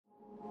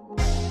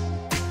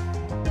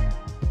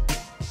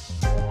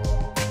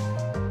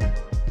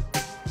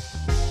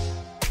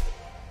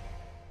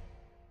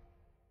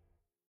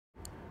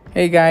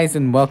Hey guys,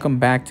 and welcome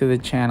back to the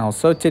channel.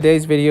 So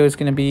today's video is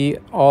going to be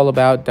all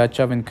about Dutch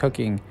oven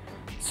cooking.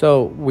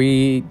 So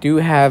we do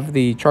have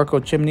the charcoal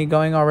chimney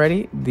going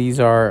already.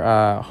 These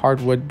are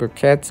hardwood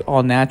briquettes,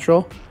 all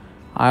natural.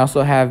 I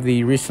also have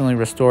the recently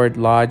restored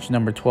Lodge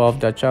number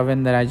 12 Dutch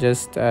oven that I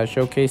just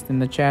showcased in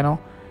the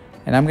channel.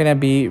 And I'm going to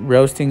be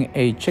roasting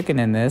a chicken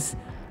in this.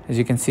 As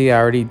you can see, I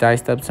already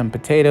diced up some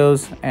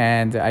potatoes,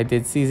 and I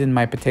did season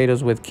my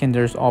potatoes with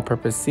Kinder's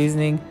all-purpose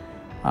seasoning.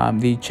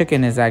 The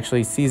chicken is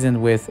actually seasoned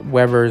with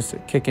Weber's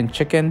Kickin'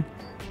 Chicken,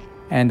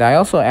 and I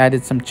also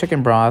added some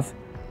chicken broth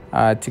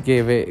to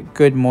give it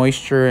good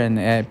moisture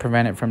and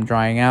prevent it from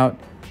drying out.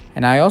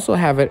 And I also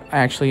have it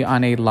actually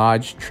on a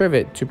Lodge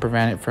trivet to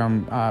prevent it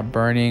from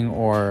burning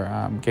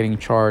or getting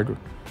charred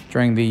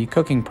during the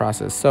cooking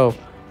process. So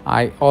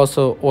I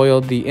also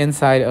oiled the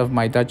inside of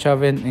my Dutch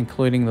oven,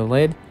 including the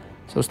lid.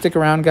 So stick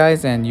around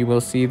guys and you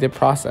will see the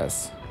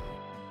process.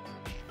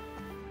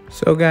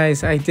 So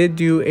guys, I did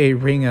do a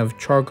ring of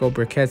charcoal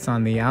briquettes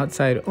on the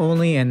outside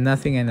only and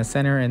nothing in the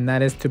center, and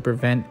that is to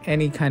prevent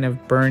any kind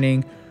of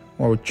burning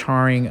or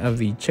charring of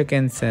the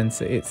chicken since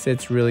it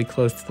sits really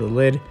close to the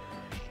lid.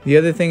 The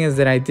other thing is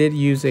that I did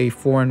use a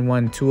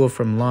 4-in-1 tool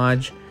from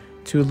Lodge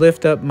to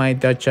lift up my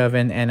Dutch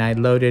oven, and I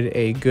loaded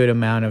a good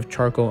amount of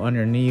charcoal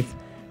underneath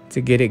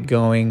to get it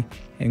going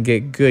and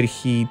get good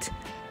heat.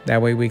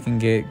 That way we can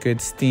get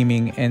good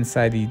steaming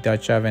inside the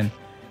Dutch oven.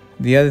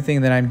 The other thing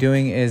that I'm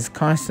doing is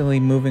constantly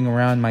moving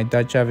around my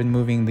Dutch oven,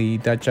 moving the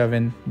Dutch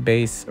oven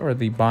base or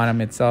the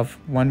bottom itself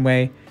one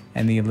way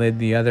and the lid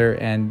the other,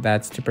 and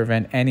that's to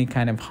prevent any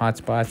kind of hot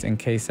spots in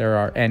case there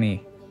are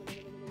any.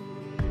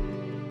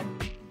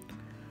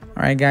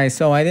 Alright guys,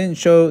 so I didn't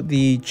show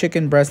the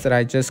chicken breast that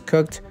I just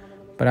cooked,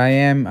 but I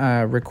am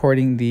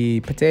recording the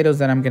potatoes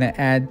that I'm going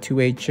to add to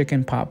a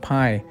chicken pot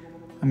pie.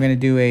 I'm going to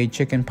do a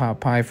chicken pot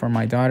pie for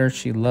my daughter.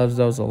 She loves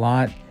those a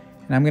lot.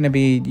 And I'm going to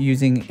be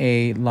using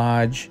a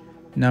Lodge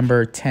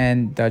number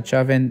 10 Dutch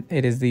oven.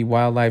 It is the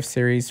Wildlife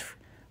series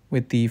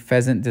with the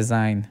pheasant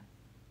design.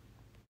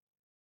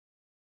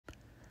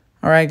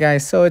 Alright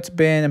guys, so it's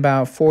been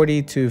about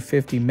 40 to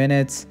 50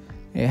 minutes.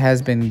 It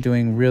has been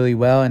doing really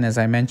well, and as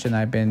I mentioned,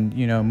 I've been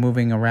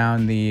moving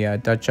around the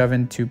Dutch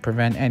oven to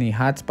prevent any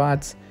hot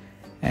spots.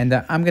 And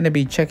I'm going to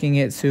be checking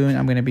it soon.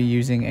 I'm going to be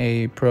using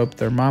a probe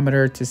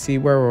thermometer to see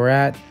where we're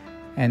at,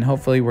 and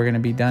hopefully we're going to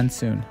be done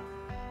soon.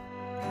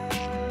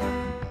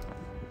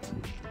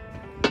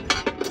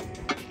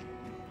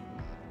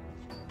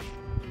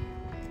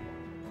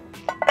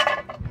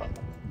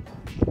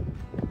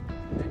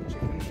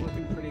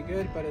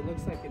 Good, but it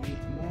looks like it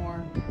needs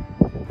more.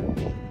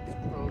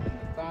 Just probe in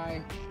the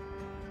thigh.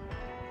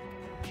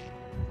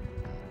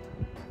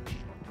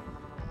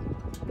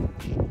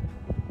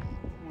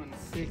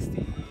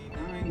 $169,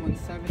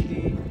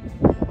 $170.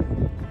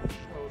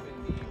 Probe in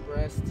the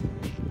breast.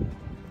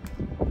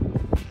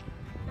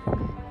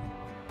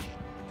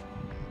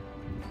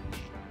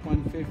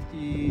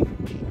 $150,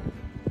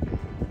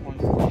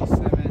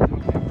 $147.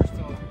 Okay, we're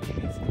still we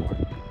need some more.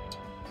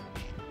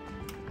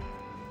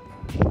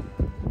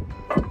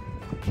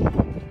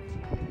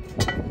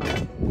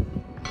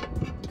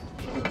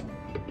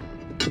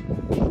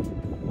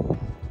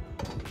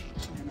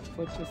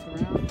 Flip this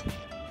around.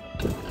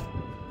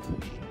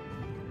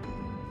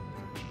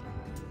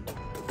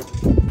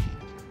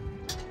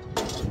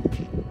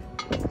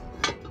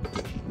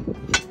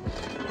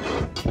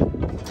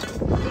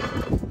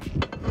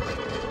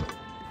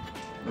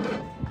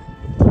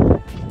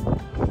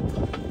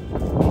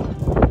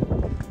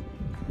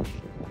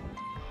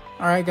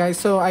 Alright guys,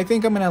 so I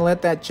think I'm going to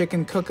let that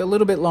chicken cook a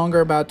little bit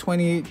longer, about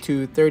 20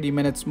 to 30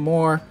 minutes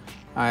more,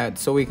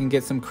 so we can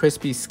get some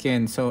crispy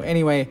skin. So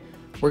anyway,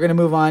 we're going to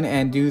move on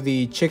and do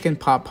the chicken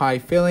pot pie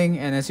filling.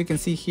 And as you can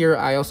see here,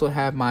 I also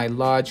have my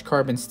Lodge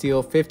carbon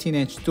steel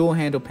 15-inch dual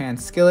handle pan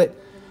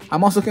skillet.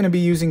 I'm also going to be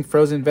using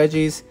frozen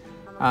veggies.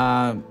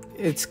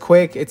 It's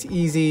quick, it's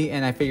easy,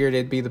 and I figured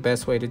it'd be the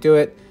best way to do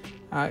it.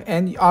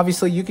 And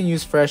obviously you can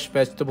use fresh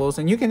vegetables,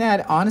 and you can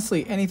add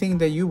honestly anything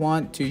that you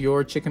want to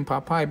your chicken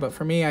pot pie. But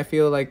for me, I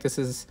feel like this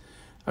is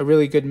a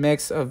really good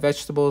mix of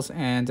vegetables,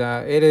 and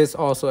it is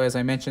also, as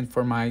I mentioned,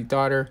 for my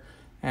daughter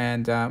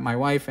and my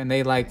wife, and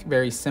they like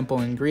very simple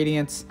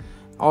ingredients.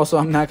 Also,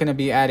 I'm not going to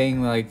be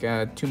adding like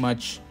too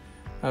much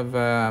of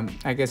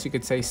I guess you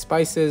could say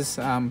spices,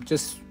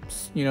 just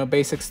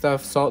basic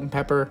stuff, salt and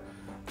pepper,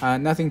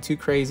 nothing too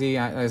crazy.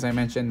 As I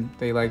mentioned,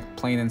 they like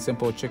plain and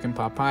simple chicken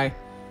pot pie.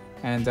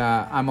 And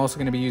I'm also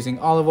going to be using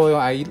olive oil.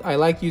 I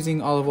like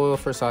using olive oil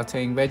for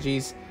sauteing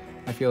veggies.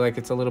 I feel like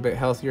it's a little bit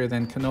healthier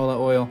than canola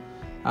oil.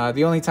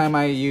 The only time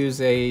I use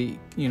a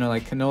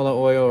like canola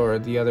oil or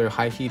the other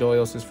high heat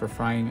oils is for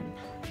frying.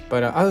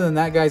 But other than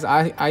that guys,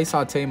 I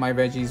saute my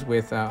veggies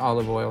with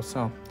olive oil.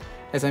 So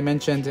as I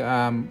mentioned,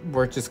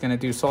 we're just going to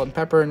do salt and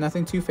pepper,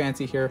 nothing too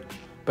fancy here.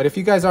 But if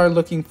you guys are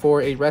looking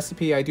for a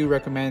recipe, I do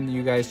recommend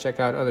you guys check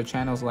out other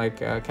channels like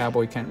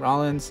Cowboy Kent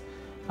Rollins,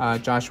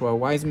 Joshua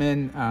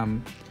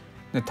Wiseman,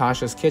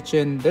 Natasha's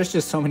Kitchen. There's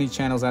just so many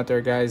channels out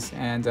there, guys,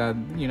 and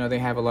they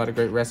have a lot of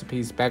great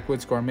recipes.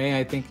 Backwoods Gourmet,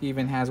 I think,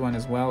 even has one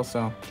as well.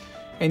 So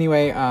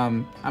anyway,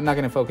 I'm not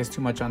going to focus too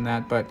much on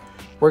that, but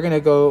we're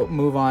going to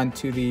move on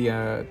to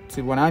the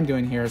to what I'm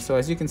doing here. So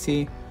as you can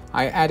see,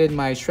 I added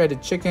my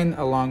shredded chicken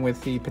along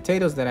with the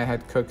potatoes that I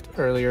had cooked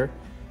earlier.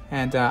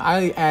 And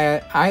I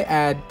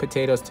add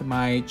potatoes to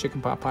my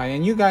chicken pot pie,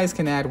 and you guys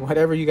can add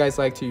whatever you guys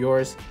like to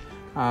yours.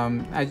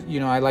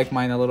 I like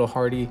mine a little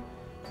hearty,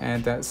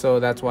 and so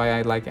that's why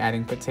I like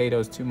adding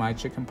potatoes to my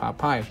chicken pot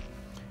pie.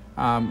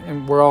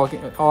 And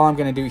all I'm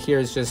gonna do here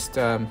is just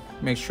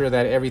make sure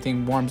that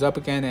everything warms up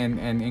again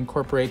and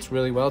incorporates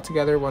really well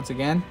together once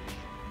again.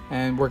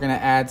 And we're gonna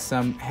add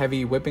some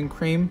heavy whipping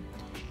cream.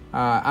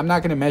 I'm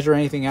not gonna measure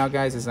anything out,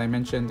 guys, as I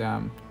mentioned.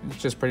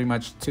 It's just pretty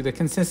much to the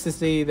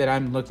consistency that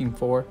I'm looking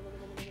for.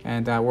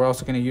 And we're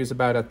also gonna use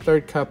about a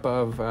 1/3 cup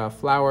of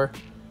flour.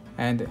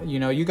 And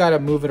you gotta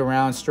move it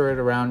around, stir it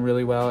around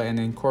really well, and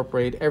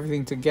incorporate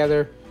everything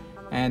together.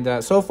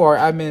 And so far,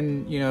 I've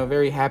been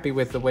very happy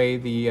with the way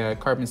the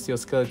carbon steel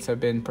skillets have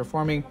been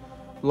performing.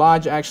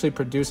 Lodge actually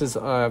produces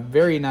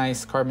very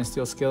nice carbon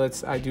steel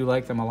skillets. I do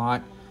like them a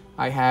lot.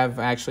 I have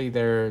actually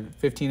their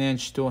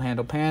 15-inch dual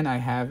handle pan. I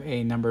have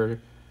a number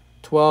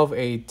 12,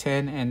 a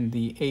 10, and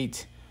the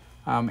 8.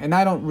 And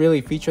I don't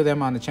really feature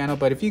them on the channel,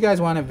 but if you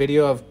guys want a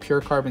video of pure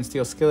carbon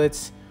steel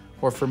skillets,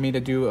 or for me to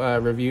do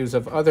reviews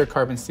of other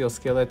carbon steel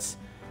skillets,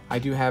 I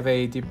do have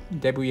a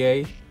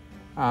Debouillet.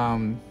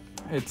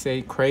 It's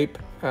a crepe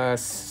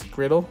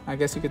griddle, I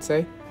guess you could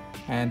say.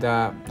 And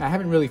I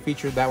haven't really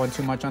featured that one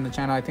too much on the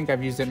channel. I think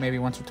I've used it maybe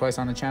once or twice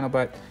on the channel,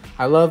 but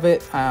I love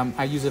it.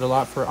 I use it a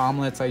lot for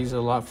omelets. I use it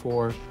a lot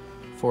for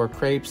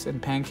crepes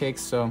and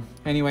pancakes. So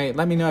anyway,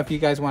 let me know if you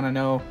guys want to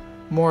know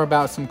more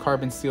about some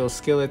carbon steel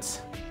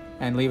skillets,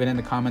 and leave it in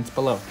the comments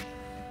below.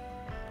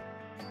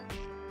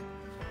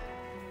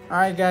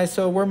 Alright guys,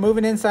 so we're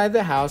moving inside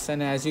the house,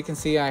 and as you can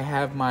see, I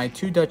have my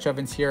 2 Dutch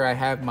ovens here. I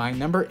have my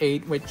number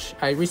 8, which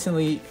I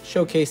recently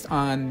showcased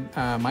on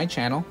my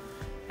channel.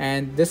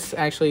 And this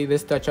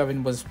Dutch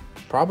oven was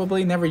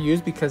probably never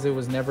used because it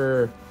was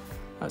never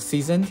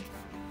seasoned.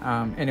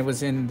 And it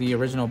was in the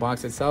original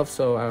box itself,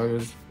 so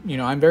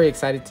I'm very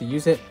excited to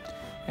use it.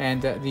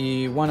 And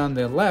the one on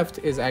the left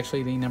is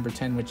actually the number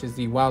 10, which is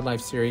the Wildlife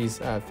Series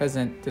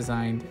pheasant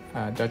designed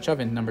Dutch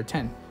oven number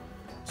 10.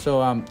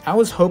 So I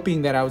was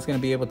hoping that I was going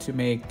to be able to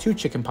make 2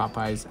 chicken pot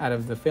pies out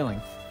of the filling.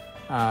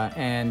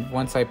 And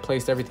once I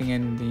placed everything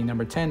in the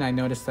number 10, I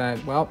noticed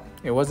that, well,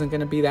 it wasn't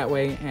going to be that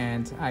way,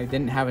 and I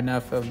didn't have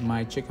enough of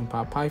my chicken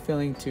pot pie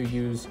filling to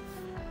use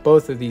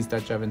both of these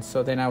Dutch ovens.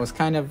 So then I was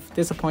kind of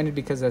disappointed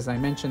because, as I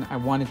mentioned, I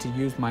wanted to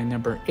use my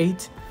number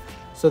 8.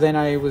 So then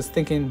I was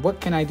thinking, what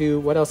can I do?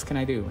 What else can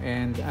I do?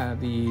 And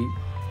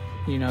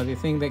the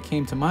thing that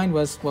came to mind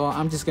was, well,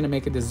 I'm just going to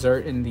make a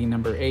dessert in the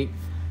number 8.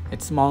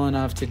 It's small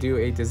enough to do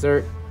a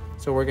dessert,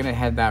 so we're going to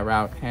head that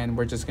route, and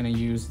we're just going to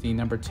use the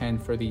number 10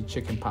 for the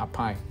chicken pot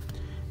pie.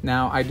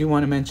 Now, I do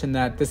want to mention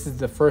that this is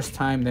the first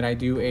time that I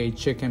do a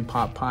chicken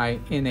pot pie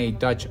in a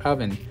Dutch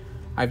oven.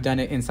 I've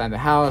done it inside the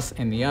house,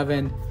 in the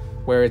oven,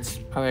 where it's,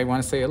 I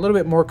want to say, a little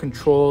bit more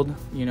controlled.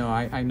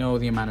 I know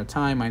the amount of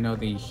time, I know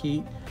the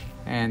heat,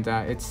 and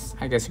it's,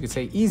 I guess you could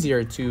say,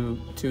 easier to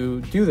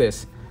do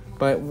this.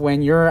 But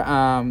when you're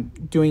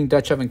doing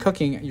Dutch oven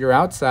cooking, you're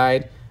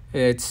outside.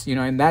 It's,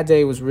 and that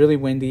day it was really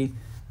windy,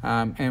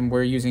 and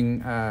we're using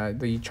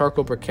the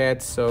charcoal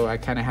briquettes, so I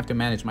kind of have to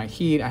manage my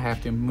heat. I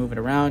have to move it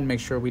around, make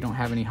sure we don't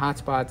have any hot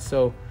spots.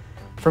 So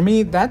for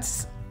me,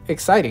 that's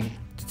exciting.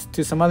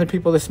 To some other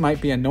people, this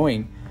might be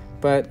annoying,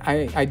 but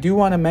I do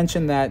want to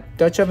mention that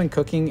Dutch oven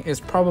cooking is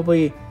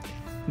probably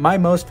my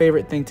most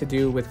favorite thing to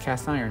do with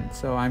cast iron.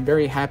 So I'm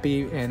very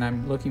happy, and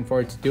I'm looking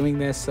forward to doing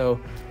this. So,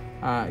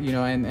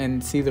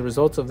 and see the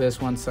results of this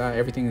once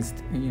everything is,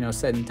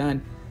 said and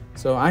done.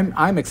 So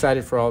I'm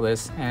excited for all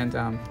this. And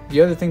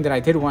the other thing that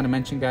I did want to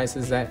mention, guys,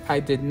 is that I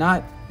did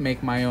not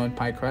make my own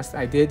pie crust.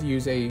 I did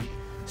use a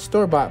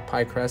store-bought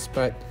pie crust,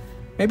 but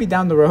maybe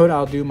down the road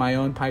I'll do my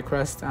own pie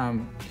crust.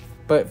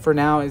 But for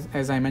now,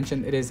 as I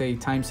mentioned, it is a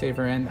time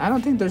saver, and I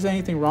don't think there's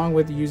anything wrong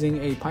with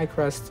using a pie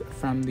crust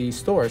from the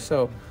store.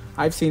 So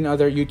I've seen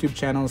other YouTube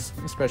channels,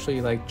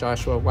 especially like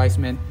Joshua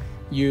Weissman,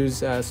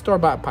 use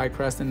store-bought pie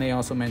crust, and they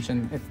also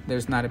mention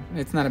it's not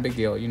a big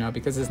deal,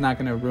 because it's not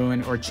going to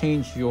ruin or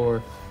change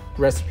your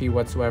recipe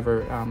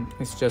whatsoever.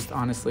 It's just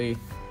honestly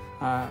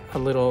a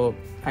little,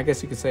 I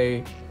guess you could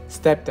say,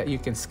 step that you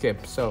can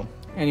skip. So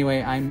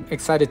anyway, I'm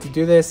excited to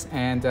do this,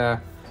 and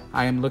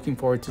I am looking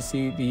forward to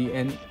see the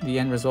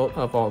end result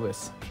of all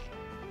this.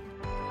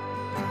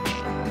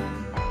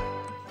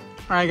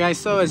 All right, guys,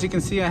 so as you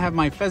can see, I have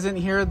my pheasant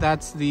here.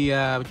 That's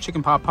the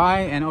chicken pot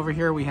pie, and over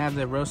here we have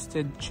the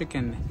roasted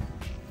chicken.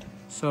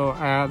 So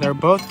they're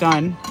both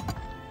done.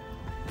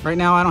 Right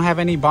now I don't have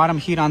any bottom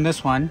heat on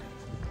this one,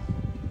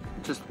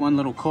 just one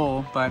little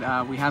coal,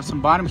 but we have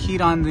some bottom heat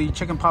on the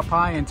chicken pot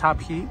pie and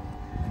top heat.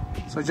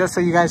 So just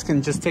so you guys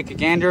can just take a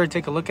gander,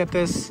 take a look at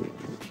this,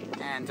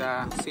 and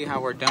see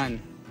how we're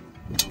done.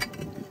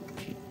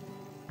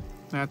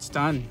 That's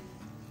done.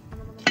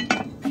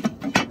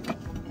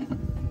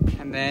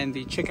 And then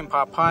the chicken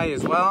pot pie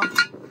as well.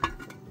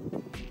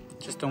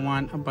 Just don't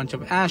want a bunch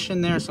of ash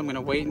in there, so I'm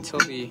gonna wait until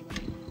the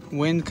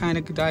wind kind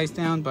of dies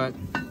down, but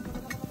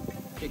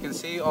you can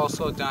see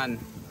also done.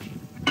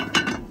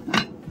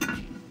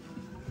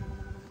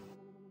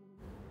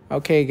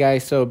 Okay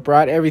guys, so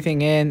brought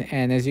everything in,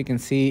 and as you can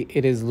see,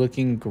 it is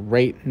looking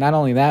great. Not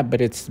only that,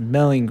 but it's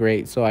smelling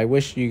great. So I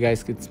wish you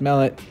guys could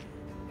smell it.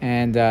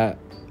 And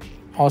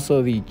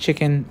also the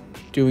chicken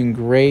doing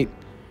great.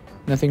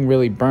 Nothing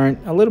really burnt.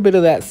 A little bit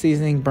of that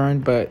seasoning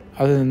burned, but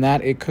other than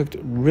that, it cooked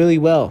really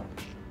well.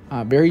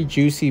 Very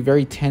juicy,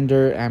 very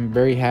tender. I'm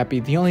very happy.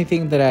 The only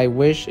thing that I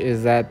wish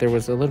is that there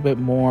was a little bit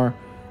more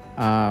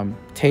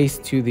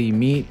taste to the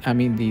meat. I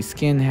mean, the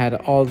skin had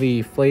all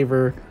the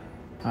flavor.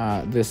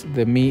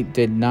 The meat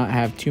did not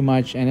have too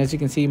much. And as you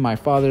can see, my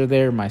father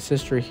there, my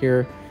sister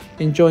here,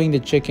 enjoying the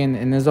chicken.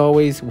 And as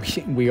always,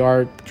 we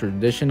are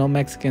traditional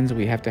Mexicans.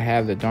 We have to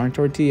have the darn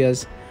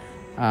tortillas.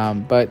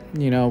 But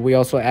you know, we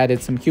also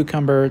added some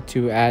cucumber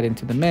to add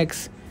into the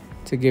mix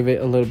to give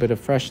it a little bit of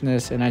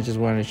freshness. And I just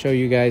wanted to show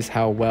you guys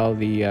how well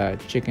the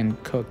chicken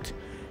cooked.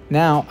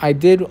 Now, I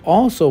did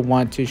also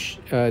want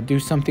to do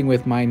something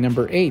with my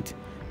number 8.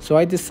 So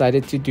I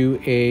decided to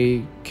do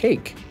a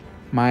cake.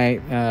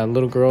 My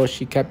little girl,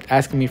 she kept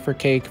asking me for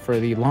cake for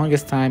the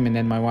longest time. And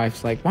then my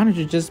wife's like, why don't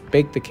you just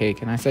bake the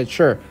cake? And I said,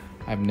 sure.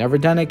 I've never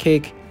done a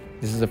cake.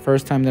 This is the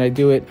first time that I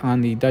do it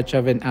on the Dutch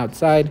oven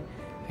outside.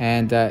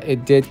 And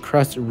it did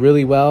crust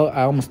really well.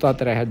 I almost thought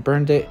that I had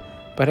burned it,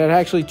 but it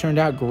actually turned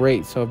out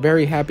great. So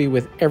very happy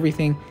with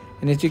everything.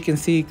 And as you can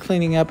see,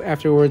 cleaning up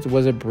afterwards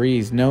was a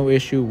breeze. No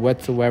issue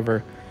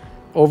whatsoever.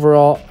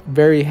 Overall,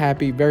 very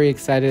happy, very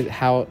excited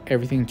how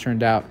everything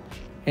turned out.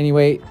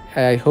 Anyway,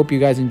 I hope you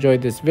guys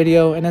enjoyed this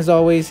video. And as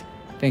always,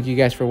 thank you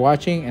guys for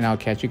watching, and I'll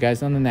catch you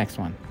guys on the next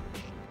one.